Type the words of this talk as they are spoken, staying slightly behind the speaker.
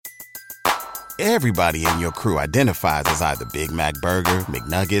Everybody in your crew identifies as either Big Mac Burger,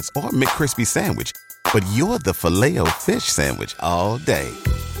 McNuggets, or McCrispy Sandwich. But you're the Filet-O-Fish Sandwich all day.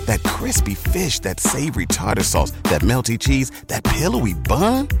 That crispy fish, that savory tartar sauce, that melty cheese, that pillowy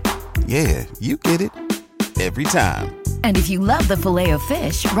bun. Yeah, you get it. Every time. And if you love the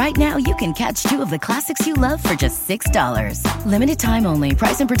Filet-O-Fish, right now you can catch two of the classics you love for just $6. Limited time only.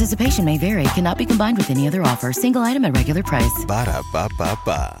 Price and participation may vary. Cannot be combined with any other offer. Single item at regular price.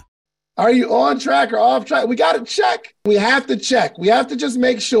 Ba-da-ba-ba-ba. Are you on track or off track? We got to check. We have to check. We have to just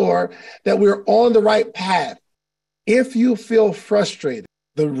make sure that we're on the right path. If you feel frustrated,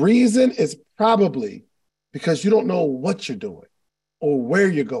 the reason is probably because you don't know what you're doing or where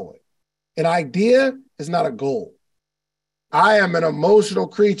you're going. An idea is not a goal. I am an emotional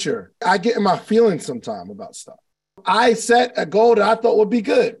creature. I get in my feelings sometime about stuff. I set a goal that I thought would be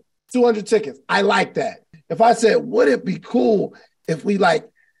good, 200 tickets. I like that. If I said, would it be cool if we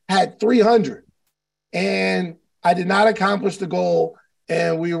had 300 and I did not accomplish the goal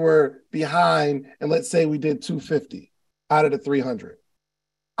and we were behind, and let's say we did 250 out of the 300.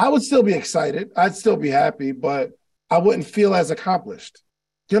 I would still be excited. I'd still be happy, but I wouldn't feel as accomplished.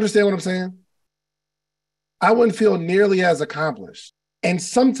 Do you understand what I'm saying? I wouldn't feel nearly as accomplished. And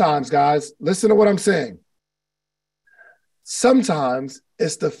sometimes, guys, listen to what I'm saying. Sometimes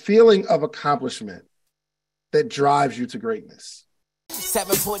it's the feeling of accomplishment that drives you to greatness.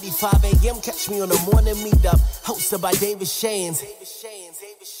 7:45 a.m. Catch me on the morning meetup, hosted by David Shands.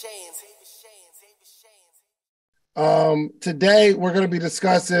 Today we're going to be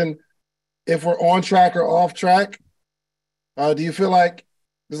discussing if we're on track or off track. Do you feel like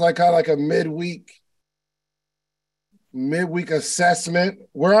it's kind of like a midweek assessment?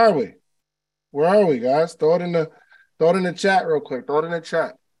 Where are we? Where are we, guys? Throw it in the chat real quick. Throw it in the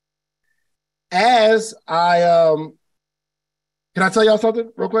chat. As I can I tell y'all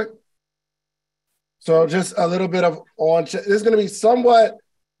something real quick? So just a little bit of this is going to be somewhat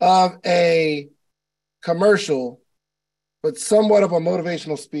of a commercial, but somewhat of a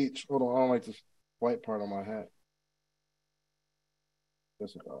motivational speech. Hold on, I don't like this white part on my hat.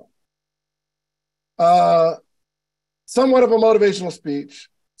 Somewhat of a motivational speech,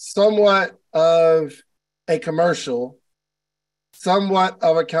 somewhat of a commercial, somewhat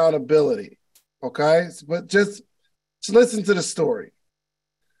of accountability. Okay, but just listen to the story.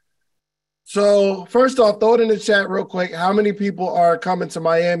 So first off, throw it in the chat real quick. How many people are coming to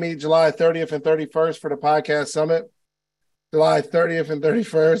Miami July 30th and 31st for the podcast summit? July 30th and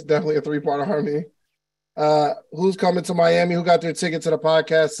 31st, definitely a three-part army. Who's coming to Miami? Who got their ticket to the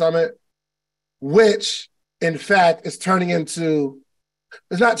podcast summit? Which, in fact, it's not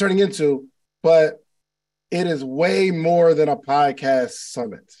turning into, but it is way more than a podcast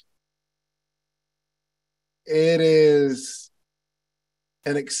summit. It is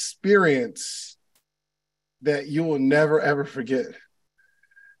an experience that you will never, ever forget.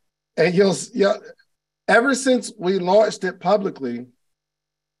 And ever since we launched it publicly,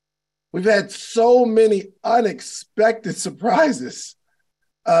 we've had so many unexpected surprises.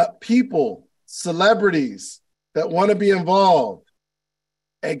 People, celebrities that want to be involved,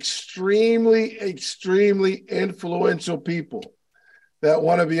 extremely, extremely influential people that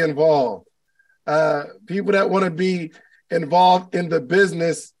want to be involved. People that want to be involved in the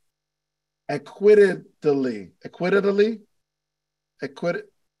business equitably.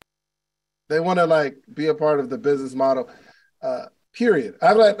 They want to be a part of the business model, period.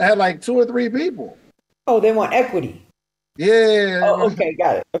 I've had 2 or 3 people. Oh, they want equity. Yeah. Oh, okay.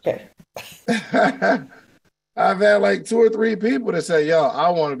 Got it. Okay. I've had 2 or 3 people that say, yo, I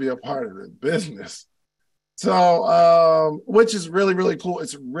want to be a part of the business. So, which is really, really cool.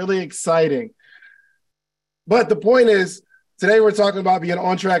 It's really exciting. But the point is, today we're talking about being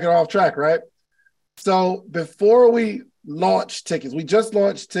on track and off track, right? So before we launch tickets, we just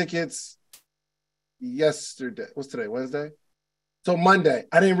launched tickets yesterday. What's today, Wednesday? So Monday.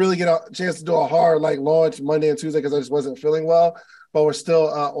 I didn't really get a chance to do a hard launch Monday and Tuesday because I just wasn't feeling well, but we're still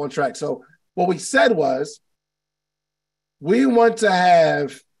on track. So what we said was we wanted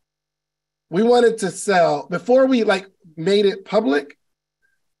to sell, before we made it public,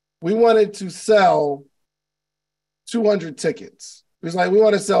 we wanted to sell 200 tickets. It was we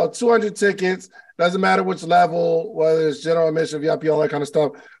want to sell 200 tickets. Doesn't matter which level, whether it's general admission, VIP, all that kind of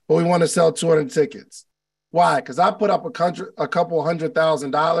stuff, but we want to sell 200 tickets. Why? Because I put up a couple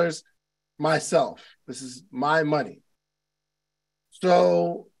 $100,000 myself. This is my money.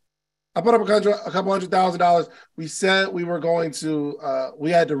 So I put up a couple $100,000. We said we were going to,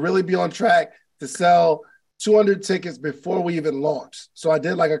 we had to really be on track to sell 200 tickets before we even launched. So I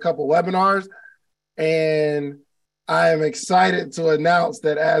did a couple webinars, and I am excited to announce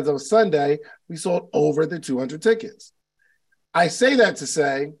that as of Sunday, we sold over the 200 tickets. I say that to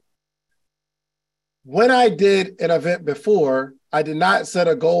say, when I did an event before, I did not set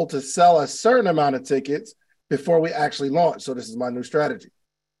a goal to sell a certain amount of tickets before we actually launched. So this is my new strategy.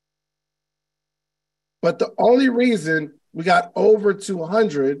 But the only reason we got over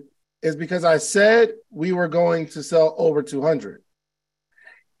 200 is because I said we were going to sell over 200.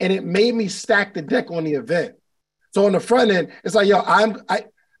 And it made me stack the deck on the event. So on the front end, it's like, yo, I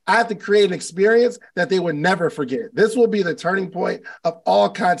have to create an experience that they would never forget. This will be the turning point of all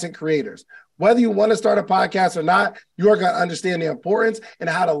content creators. Whether you want to start a podcast or not, you are going to understand the importance and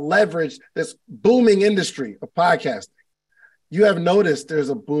how to leverage this booming industry of podcasting. You have noticed there's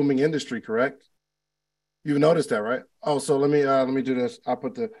a booming industry, correct? You've noticed that, right? Oh, so let me do this. I'll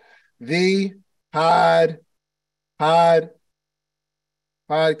put the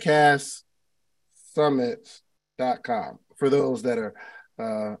podcast summits.com for those that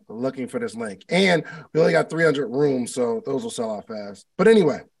are looking for this link. And we only got 300 rooms, so those will sell out fast. But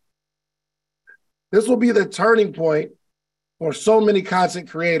anyway, this will be the turning point for so many content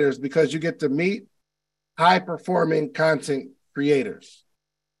creators because you get to meet high-performing content creators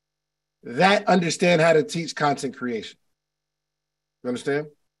that understand how to teach content creation. You understand?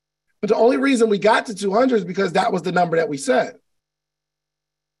 But the only reason we got to 200 is because that was the number that we set.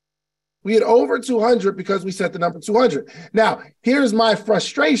 We had over 200 because we set the number 200. Now, here's my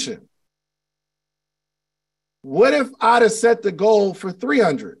frustration. What if I'd have set the goal for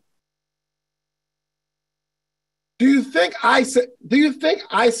 300? Do you think I set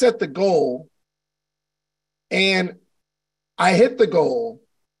the goal and I hit the goal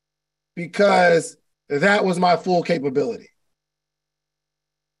because that was my full capability?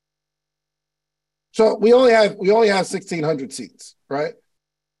 So we only have 1,600 seats, right?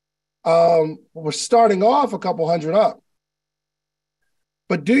 We're starting off a couple hundred up.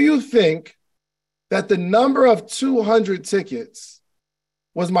 But do you think that the number of 200 tickets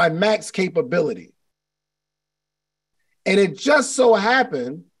was my max capability? And it just so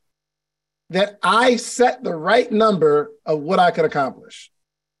happened that I set the right number of what I could accomplish.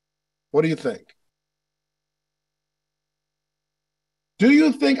 What do you think? Do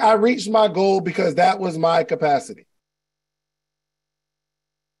you think I reached my goal because that was my capacity?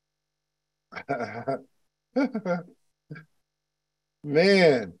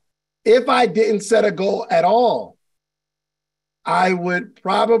 Man, if I didn't set a goal at all, I would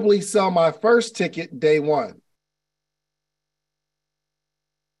probably sell my first ticket day one.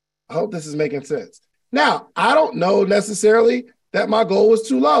 I hope this is making sense. Now, I don't know necessarily that my goal was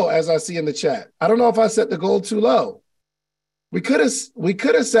too low, as I see in the chat. I don't know if I set the goal too low. We could have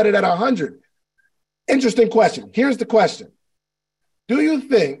set it at 100. Interesting question. Here's the question. Do you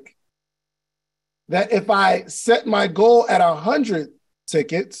think that if I set my goal at 100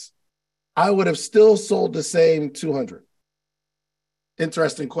 tickets, I would have still sold the same 200?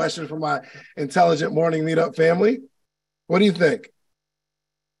 Interesting question from my Intelligent Morning Meetup family. What do you think?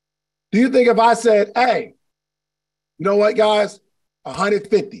 Do you think if I said, hey, you know what, guys,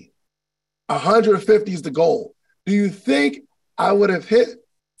 150 is the goal. Do you think I would have hit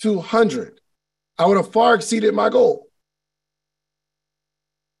 200? I would have far exceeded my goal.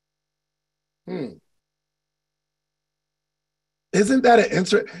 Isn't that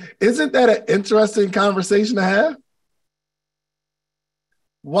an interesting conversation to have?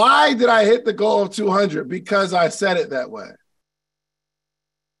 Why did I hit the goal of 200? Because I said it that way.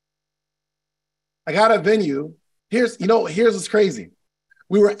 I got a venue. Here's what's crazy.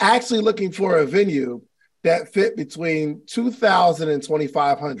 We were actually looking for a venue that fit between 2,000 and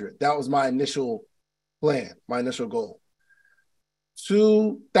 2,500. That was my initial plan, my initial goal.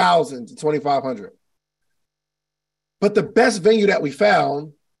 2,000 to 2,500. But the best venue that we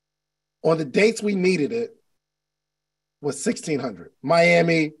found on the dates we needed it was 1,600.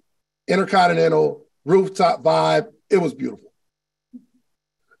 Miami, Intercontinental, rooftop vibe. It was beautiful.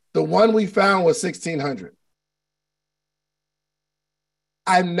 The one we found was 1,600.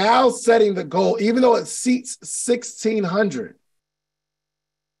 I'm now setting the goal, even though it seats 1,600,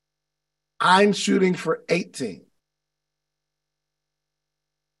 I'm shooting for 18.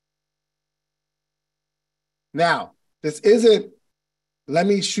 Now, this isn't, let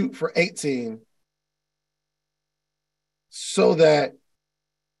me shoot for 18 so that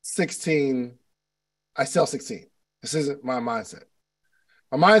 16, I sell 16. This isn't my mindset.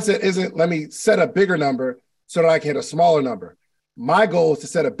 My mindset isn't, let me set a bigger number so that I can hit a smaller number. My goal is to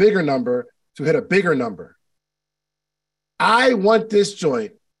set a bigger number to hit a bigger number. I want this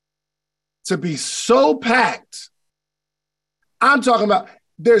joint to be so packed. I'm talking about,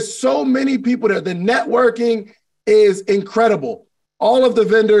 there's so many people there. The networking is incredible. All of the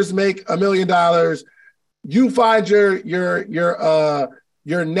vendors make $1 million. You find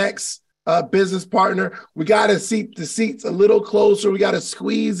your next business partner. We got to seat the seats a little closer. We got to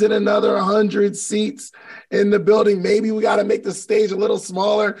squeeze in another 100 seats in the building. Maybe we got to make the stage a little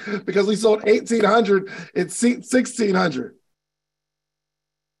smaller because we sold 1,800. It seats 1,600.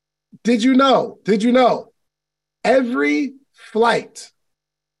 Did you know? Every flight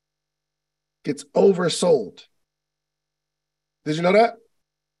gets oversold. Did you know that?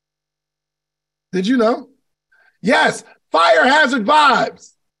 Did you know? Yes, fire hazard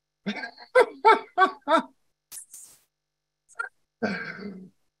vibes.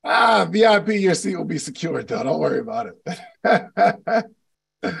 VIP, your seat will be secured, though. Don't worry about it.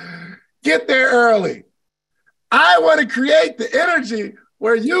 Get there early. I want to create the energy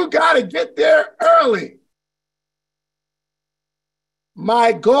where you got to get there early.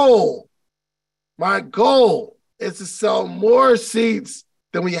 My goal is to sell more seats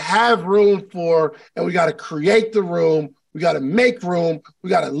than we have room for, and we got to create the room. We got to make room. We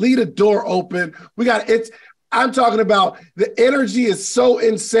got to leave a door open. I'm talking about the energy is so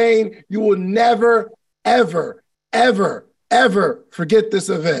insane. You will never, ever, ever, ever forget this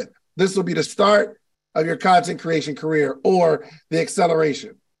event. This will be the start of your content creation career or the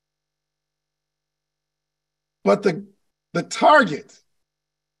acceleration. But the target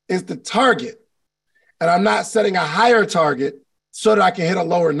is the target. And I'm not setting a higher target so that I can hit a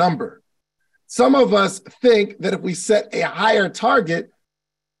lower number. Some of us think that if we set a higher target,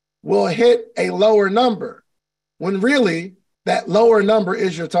 we'll hit a lower number, when really that lower number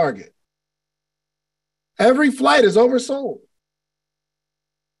is your target. Every flight is oversold.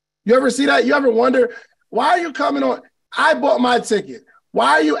 You ever see that? You ever wonder, why are you coming on? I bought my ticket.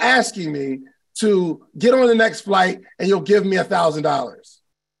 Why are you asking me to get on the next flight and you'll give me $1,000?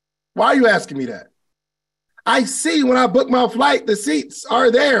 Why are you asking me that? I see when I book my flight, the seats are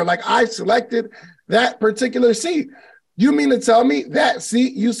there. Like I selected that particular seat. You mean to tell me that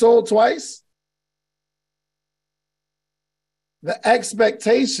seat you sold twice? The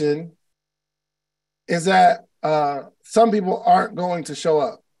expectation is that some people aren't going to show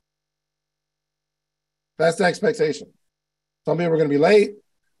up. That's the expectation. Some people are going to be late.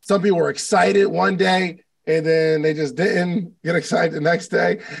 Some people were excited one day and then they just didn't get excited the next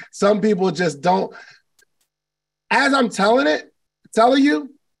day. Some people just don't. As I'm telling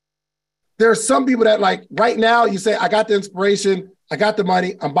you, there are some people that like right now you say, I got the inspiration, I got the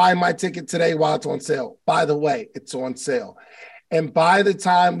money, I'm buying my ticket today while it's on sale. By the way, it's on sale. And by the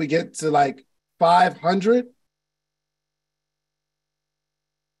time we get to like 500,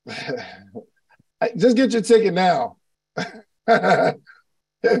 just get your ticket now. If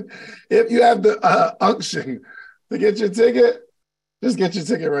you have the unction to get your ticket, just get your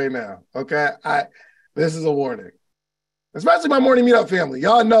ticket right now, okay? This is a warning. Especially my morning meetup family.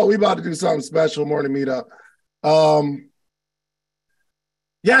 Y'all know we about to do something special, morning meetup.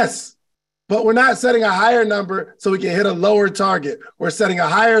 Yes, but we're not setting a higher number so we can hit a lower target. We're setting a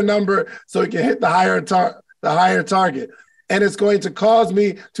higher number so we can hit the higher target. And it's going to cause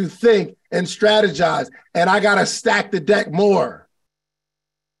me to think and strategize. And I got to stack the deck more.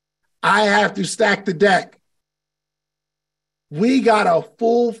 I have to stack the deck. We got a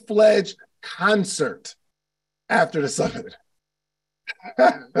full-fledged concert after the summit.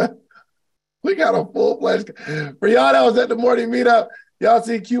 We got a full-fledged. For y'all that was at the morning meetup, y'all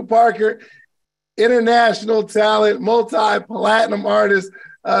see Q Parker, international talent, multi-platinum artist,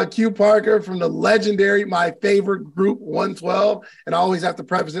 Q Parker from the legendary, my favorite group, 112. And I always have to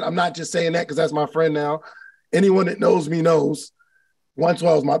preface it. I'm not just saying that because that's my friend now. Anyone that knows me knows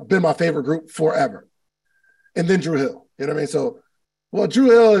 112 has been my favorite group forever. And then Dru Hill. You know what I mean? So, well, Dru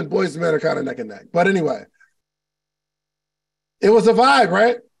Hill and Boyz II Men are kind of neck and neck. But anyway, it was a vibe,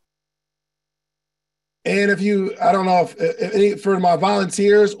 right? And if you, I don't know if any, for my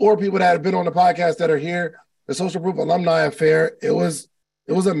volunteers or people that have been on the podcast that are here, the Social Proof Alumni Affair, it was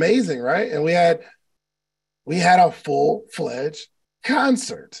amazing, right? And we had a full-fledged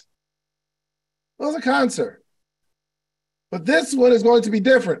concert. It was a concert. But this one is going to be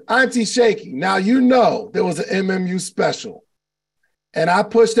different. Auntie Shaky. Now, you know there was an MMU special. And I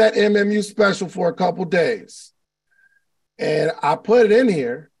pushed that MMU special for a couple days. And I put it in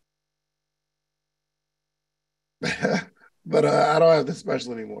here. But I don't have the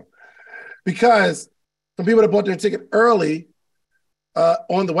special anymore. Because some people that bought their ticket early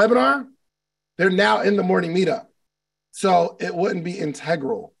on the webinar, they're now in the morning meetup. So it wouldn't be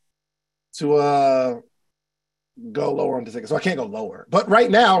integral to go lower on the ticket. So I can't go lower. But right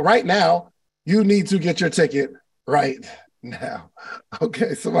now, you need to get your ticket right now.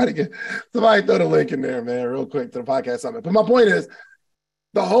 Okay, somebody throw the link in there, man, real quick to the podcast summit. But my point is,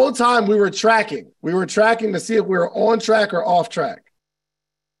 the whole time we were tracking to see if we were on track or off track.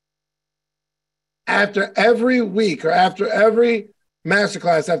 After every week or after every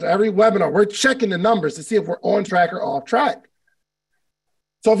masterclass, after every webinar, we're checking the numbers to see if we're on track or off track.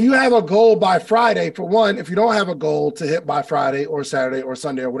 So if you have a goal by Friday, for one, if you don't have a goal to hit by Friday or Saturday or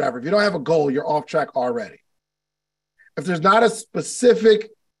Sunday or whatever, if you don't have a goal, you're off track already. If there's not a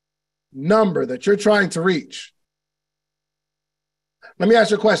specific number that you're trying to reach, let me ask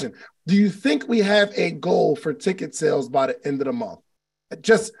you a question. Do you think we have a goal for ticket sales by the end of the month?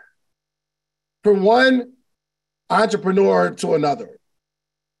 Just from one entrepreneur to another.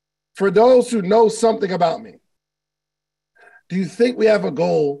 For those who know something about me, do you think we have a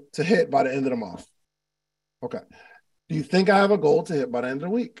goal to hit by the end of the month? Okay. Do you think I have a goal to hit by the end of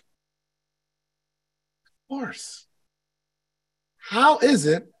the week? Of course. How is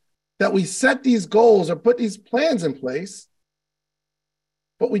it that we set these goals or put these plans in place,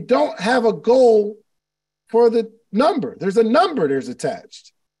 but we don't have a goal for the number? There's a number there's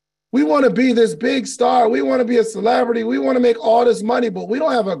attached. We want to be this big star. We want to be a celebrity. We want to make all this money, but we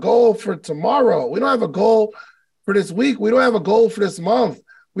don't have a goal for tomorrow. We don't have a goal for this week. We don't have a goal for this month.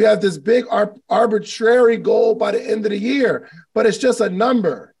 We have this big arbitrary goal by the end of the year, but it's just a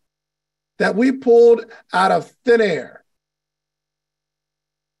number that we pulled out of thin air.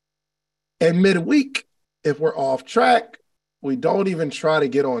 And midweek, if we're off track, we don't even try to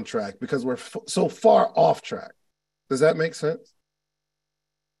get on track because we're so far off track. Does that make sense?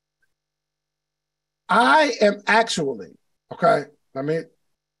 I am actually, okay, I mean,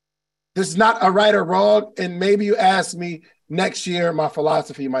 this is not a right or wrong, and maybe you ask me next year, my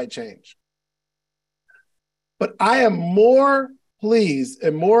philosophy might change. But I am more pleased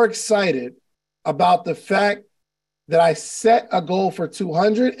and more excited about the fact that I set a goal for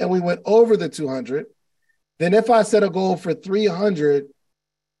 200 and we went over the 200 than if I set a goal for 300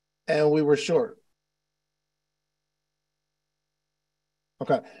 and we were short.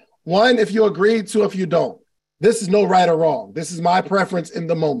 Okay. One, if you agree, two, if you don't. This is no right or wrong. This is my preference in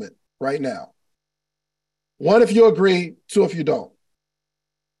the moment right now. One, if you agree, two, if you don't.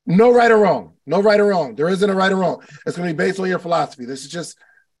 No right or wrong. No right or wrong. There isn't a right or wrong. It's going to be based on your philosophy. This is just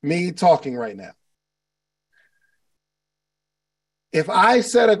me talking right now. If I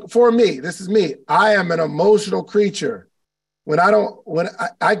for me, this is me, I am an emotional creature. When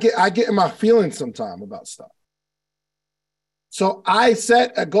I get in my feelings sometime about stuff. So I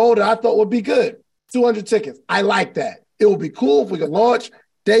set a goal that I thought would be good, 200 tickets. I like that. It would be cool if we could launch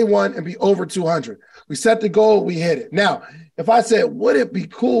day one and be over 200. We set the goal, we hit it. Now, if I said, would it be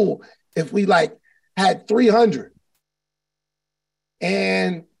cool if we had 300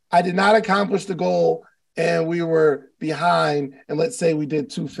 and I did not accomplish the goal and we were behind, and let's say we did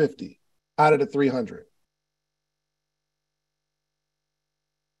 250 out of the 300.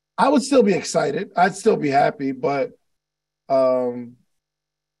 I would still be excited. I'd still be happy, but I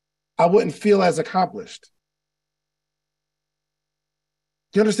wouldn't feel as accomplished.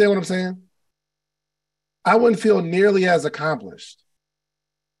 Do you understand what I'm saying? I wouldn't feel nearly as accomplished.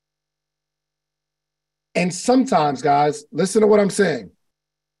 And sometimes, guys, listen to what I'm saying.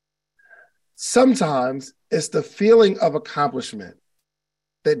 Sometimes it's the feeling of accomplishment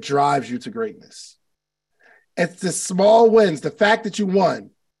that drives you to greatness. It's the small wins, the fact that you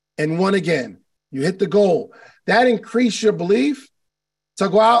won and won again. You hit the goal. That increased your belief to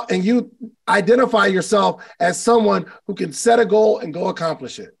go out and you identify yourself as someone who can set a goal and go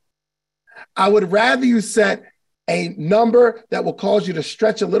accomplish it. I would rather you set a number that will cause you to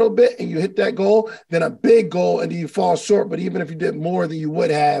stretch a little bit and you hit that goal than a big goal and you fall short. But even if you did more than you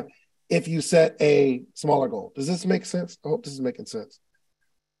would have if you set a smaller goal. Does this make sense? I hope this is making sense.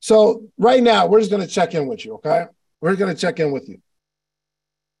 So right now, we're just going to check in with you, okay? We're going to check in with you.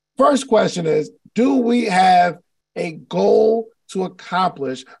 First question is, do we have a goal to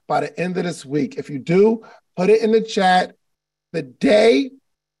accomplish by the end of this week? If you do, put it in the chat. The day,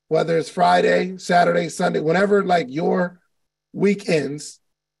 whether it's Friday, Saturday, Sunday, whenever your week ends,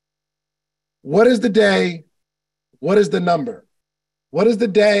 what is the day? What is the number? What is the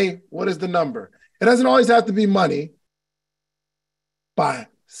day? What is the number? It doesn't always have to be money. By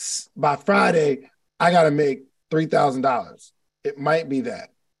Friday, I got to make $3,000. It might be that.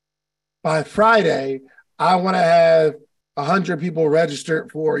 By Friday, I want to have 100 people registered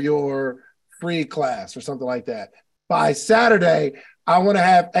for your free class or something like that. By Saturday, I want to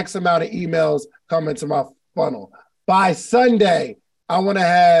have X amount of emails come into my funnel. By Sunday, I want to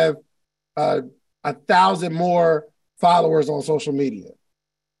have 1,000 more followers on social media.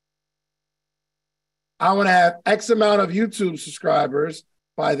 I want to have X amount of YouTube subscribers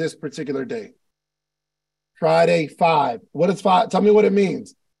by this particular date. Friday, 5. What is 5? Tell me what it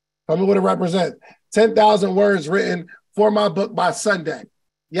means. Tell me what it represents. 10,000 words written for my book by Sunday.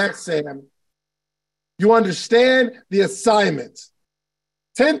 Yes, Sam. You understand the assignment.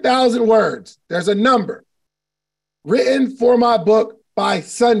 10,000 words. There's a number. Written for my book by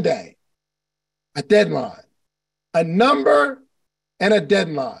Sunday. A deadline. A number and a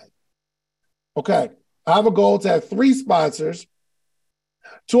deadline. Okay. I have a goal to have 3 sponsors,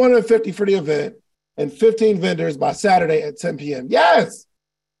 250 for the event, and 15 vendors by Saturday at 10 p.m. Yes.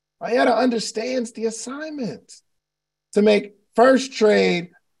 Ayanna understands the assignment. To make first trade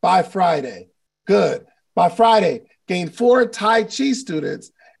by Friday. Good. By Friday, gain 4 Tai Chi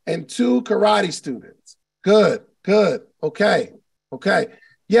students and 2 karate students. Good. Good. Okay. Okay.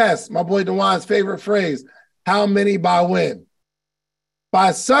 Yes, my boy Dewan's favorite phrase. How many by when?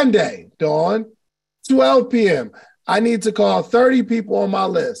 By Sunday, Dawn, 12 p.m. I need to call 30 people on my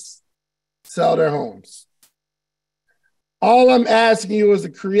list, sell their homes. All I'm asking you is to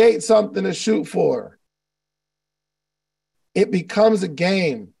create something to shoot for. It becomes a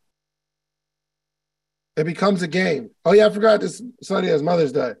game. It becomes a game. Oh, yeah, I forgot this Sunday is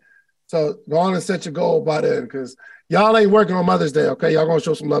Mother's Day. So go on and set your goal by then, because y'all ain't working on Mother's Day, okay? Y'all going to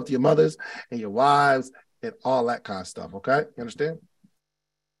show some love to your mothers and your wives and all that kind of stuff, okay? You understand?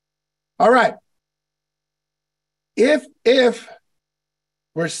 All right. If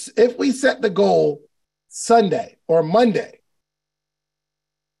we set the goal Sunday or Monday,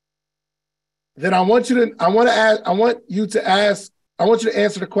 then I want you to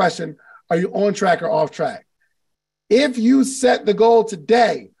answer the question, are you on track or off track? If you set the goal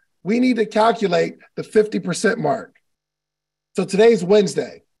today, we need to calculate the 50% mark. So today's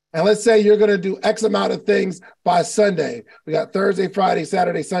Wednesday, and let's say you're going to do X amount of things by Sunday. We got Thursday, Friday,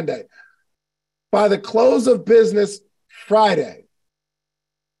 Saturday, Sunday. By the close of business Friday,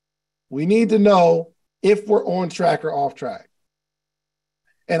 we need to know if we're on track or off track.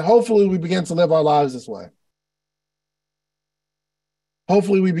 And hopefully we begin to live our lives this way.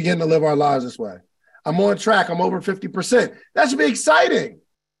 Hopefully we begin to live our lives this way. I'm on track. I'm over 50%. That should be exciting.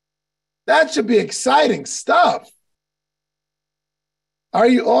 That should be exciting stuff. Are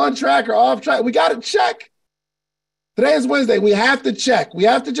you on track or off track? We got to check. Today is Wednesday. We have to check. We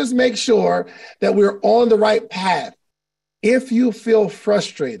have to just make sure that we're on the right path. If you feel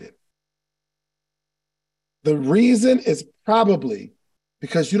frustrated, the reason is probably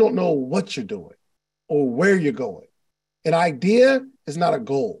because you don't know what you're doing or where you're going. An idea is not a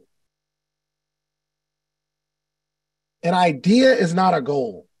goal. An idea is not a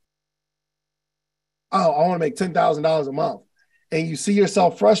goal. Oh, I want to make $10,000 a month. And you see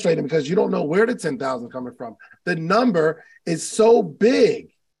yourself frustrated because you don't know where the 10,000 is coming from. The number is so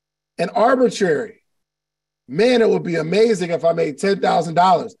big and arbitrary. Man, it would be amazing if I made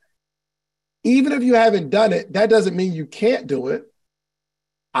 $10,000. Even if you haven't done it, that doesn't mean you can't do it.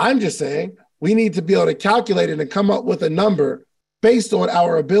 I'm just saying we need to be able to calculate it and come up with a number based on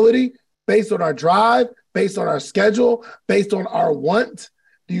our ability, based on our drive, based on our schedule, based on our want.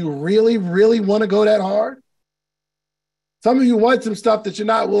 Do you really, really want to go that hard? Some of you want some stuff that you're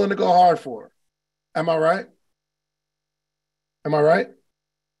not willing to go hard for. Am I right? Am I right?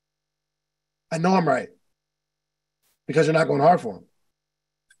 I know I'm right. Because you're not going hard for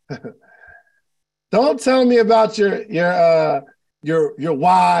them. Don't tell me about your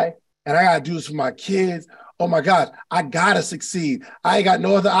why, and I gotta do this for my kids. Oh my gosh, I gotta succeed. I ain't got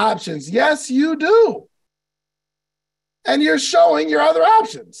no other options. Yes, you do. And you're showing your other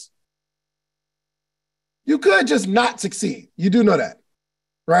options. You could just not succeed. You do know that,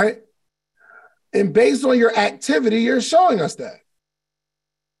 right? And based on your activity, you're showing us that.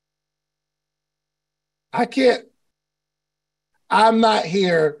 I'm not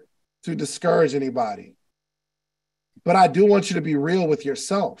here to discourage anybody, but I do want you to be real with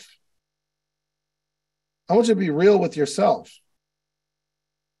yourself. I want you to be real with yourself.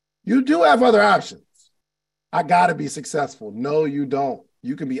 You do have other options. I got to be successful. No, you don't.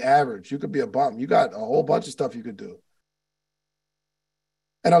 You can be average. You could be a bum. You got a whole bunch of stuff you could do.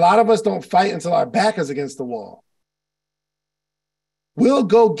 And a lot of us don't fight until our back is against the wall. We'll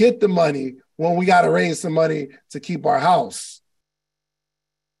go get the money when we got to raise some money to keep our house.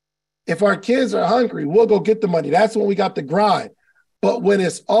 If our kids are hungry, we'll go get the money. That's when we got the grind. But when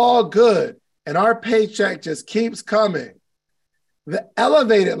it's all good and our paycheck just keeps coming, the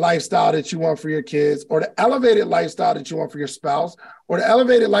elevated lifestyle that you want for your kids, or the elevated lifestyle that you want for your spouse, or the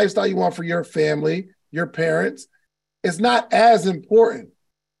elevated lifestyle you want for your family, your parents, is not as important.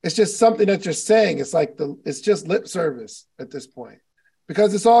 It's just something that you're saying. It's like it's just lip service at this point,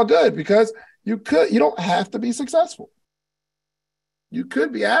 because it's all good, because You don't have to be successful. You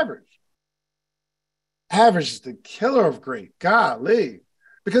could be average. Average is the killer of great. Golly.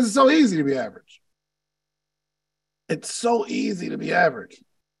 Because it's so easy to be average. It's so easy to be average.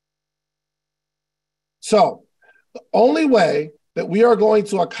 So the only way that we are going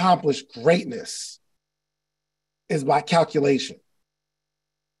to accomplish greatness is by calculation.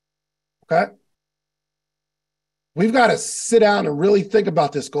 Okay? We've got to sit down and really think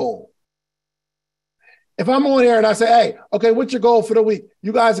about this goal. If I'm on here and I say, hey, okay, what's your goal for the week?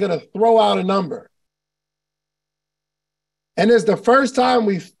 You guys are going to throw out a number. And it's the first time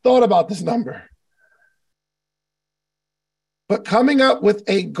we've thought about this number. But coming up with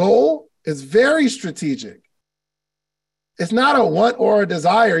a goal is very strategic. It's not a want or a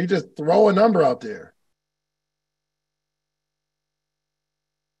desire. You just throw a number out there.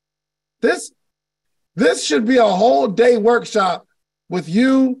 This should be a whole day workshop with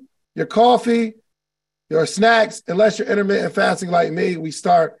you, your coffee, your snacks, unless you're intermittent fasting like me. We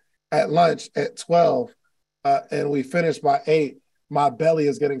start at lunch at 12 and we finish by 8. My belly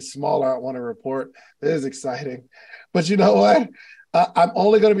is getting smaller, I want to report. It is exciting. But you know what? I'm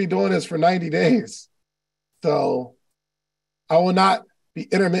only going to be doing this for 90 days. So I will not be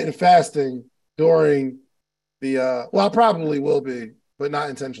intermittent fasting during the, well, I probably will be, but not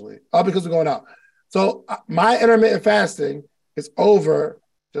intentionally. Because we're going out. So my intermittent fasting is over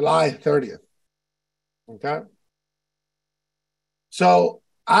July 30th. Okay? So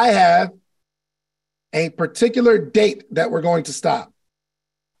I have a particular date that we're going to stop.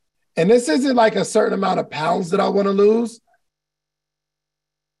 And this isn't like a certain amount of pounds that I want to lose.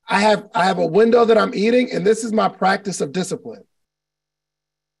 I have a window that I'm eating, and this is my practice of discipline.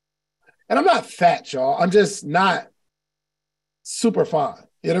 And I'm not fat, y'all. I'm just not super fine.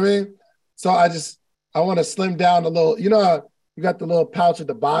 You know what I mean? So I want to slim down a little. You know, you got the little pouch at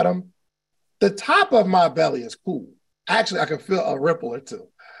the bottom. The top of my belly is cool. Actually, I can feel a ripple or two.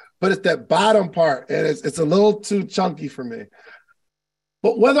 But it's that bottom part, and it's a little too chunky for me.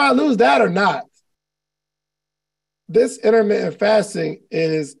 But whether I lose that or not, this intermittent fasting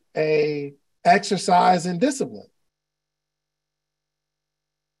is a exercise in discipline.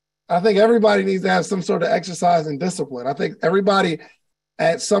 I think everybody needs to have some sort of exercise in discipline. I think everybody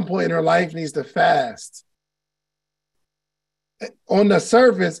at some point in their life needs to fast. On the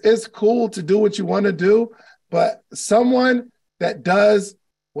surface, it's cool to do what you want to do, but someone that does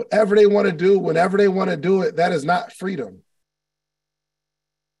whatever they want to do, whenever they want to do it, that is not freedom.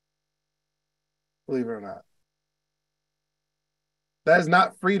 Believe it or not. That is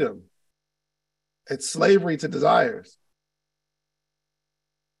not freedom. It's slavery to desires.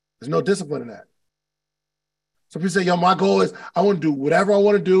 There's no discipline in that. So people say, yo, my goal is I want to do whatever I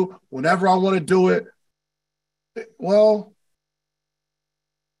want to do, whenever I want to do it. Well,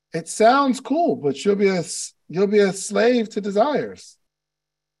 it sounds cool, but you'll be a slave to desires.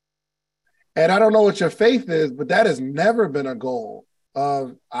 And I don't know what your faith is, but that has never been a goal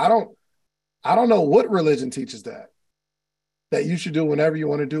of, I don't know what religion teaches that you should do whenever you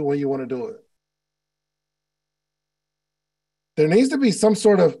want to do, when you want to do it. There needs to be some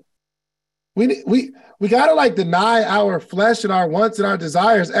sort of, we got to like deny our flesh and our wants and our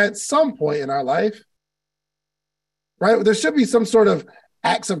desires at some point in our life, right? There should be some sort of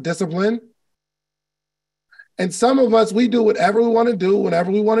acts of discipline. And some of us, we do whatever we want to do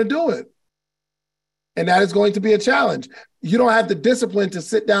whenever we want to do it. And that is going to be a challenge. You don't have the discipline to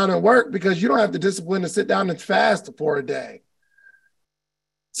sit down and work because you don't have the discipline to sit down and fast for a day.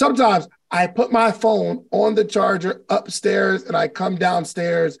 Sometimes I put my phone on the charger upstairs and I come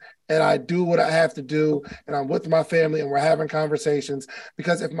downstairs and I do what I have to do and I'm with my family and we're having conversations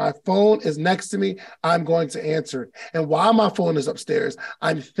because if my phone is next to me, I'm going to answer it. And while my phone is upstairs,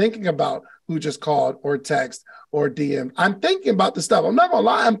 I'm thinking about who just called or text or DM. I'm thinking about the stuff. I'm not gonna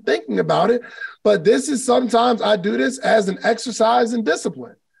lie, I'm thinking about it, but this is sometimes I do this as an exercise in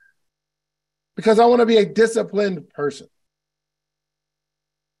discipline because I want to be a disciplined person.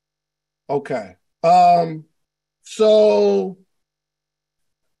 Okay. So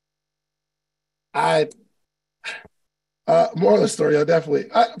more of the story, definitely.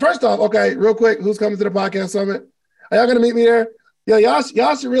 First off, okay, real quick, who's coming to the podcast summit? Are y'all gonna meet me there? Yeah, y'all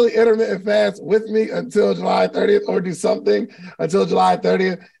should really intermittent fast with me until July 30th or do something until July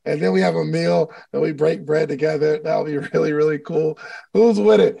 30th. And then we have a meal and we break bread together. That'll be really, really cool. Who's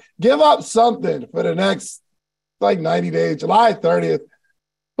with it? Give up something for the next like 90 days, July 30th.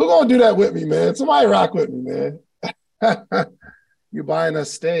 Who's going to do that with me, man? Somebody rock with me, man. You buying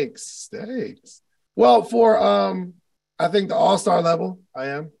us steaks. Steaks. Well, for, I think the all-star level, I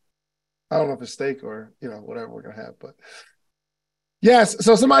am. I don't know if it's steak or, whatever we're going to have, but Yes.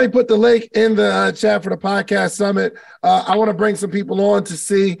 So somebody put the link in the chat for the podcast summit. I want to bring some people on to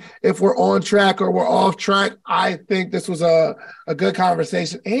see if we're on track or we're off track. I think this was a good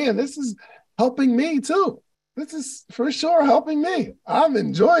conversation, and this is helping me too. This is for sure helping me. I'm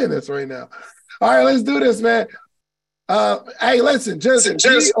enjoying this right now. All right, let's do this, man. Hey, listen, just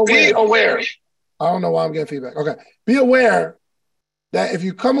be aware. I don't know why I'm getting feedback. Okay. Be aware that if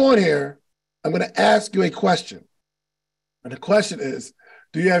you come on here, I'm going to ask you a question. And the question is,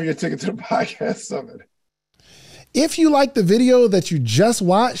 do you have your ticket to the podcast summit? If you like the video that you just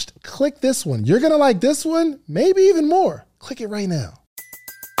watched, click this one. You're going to like this one, maybe even more. Click it right now.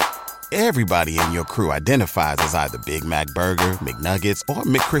 Everybody in your crew identifies as either Big Mac Burger, McNuggets, or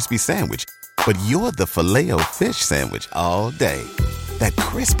McCrispy Sandwich. But you're the Filet-O-Fish Sandwich all day. That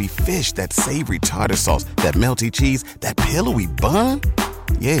crispy fish, that savory tartar sauce, that melty cheese, that pillowy bun.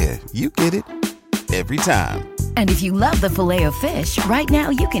 Yeah, you get it. Every time. And if you love the Filet-O-Fish, right now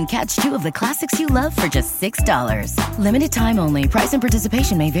you can catch 2 of the classics you love for just $6. Limited time only. Price and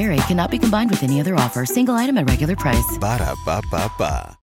participation may vary. Cannot be combined with any other offer. Single item at regular price. Ba-da-ba-ba-ba.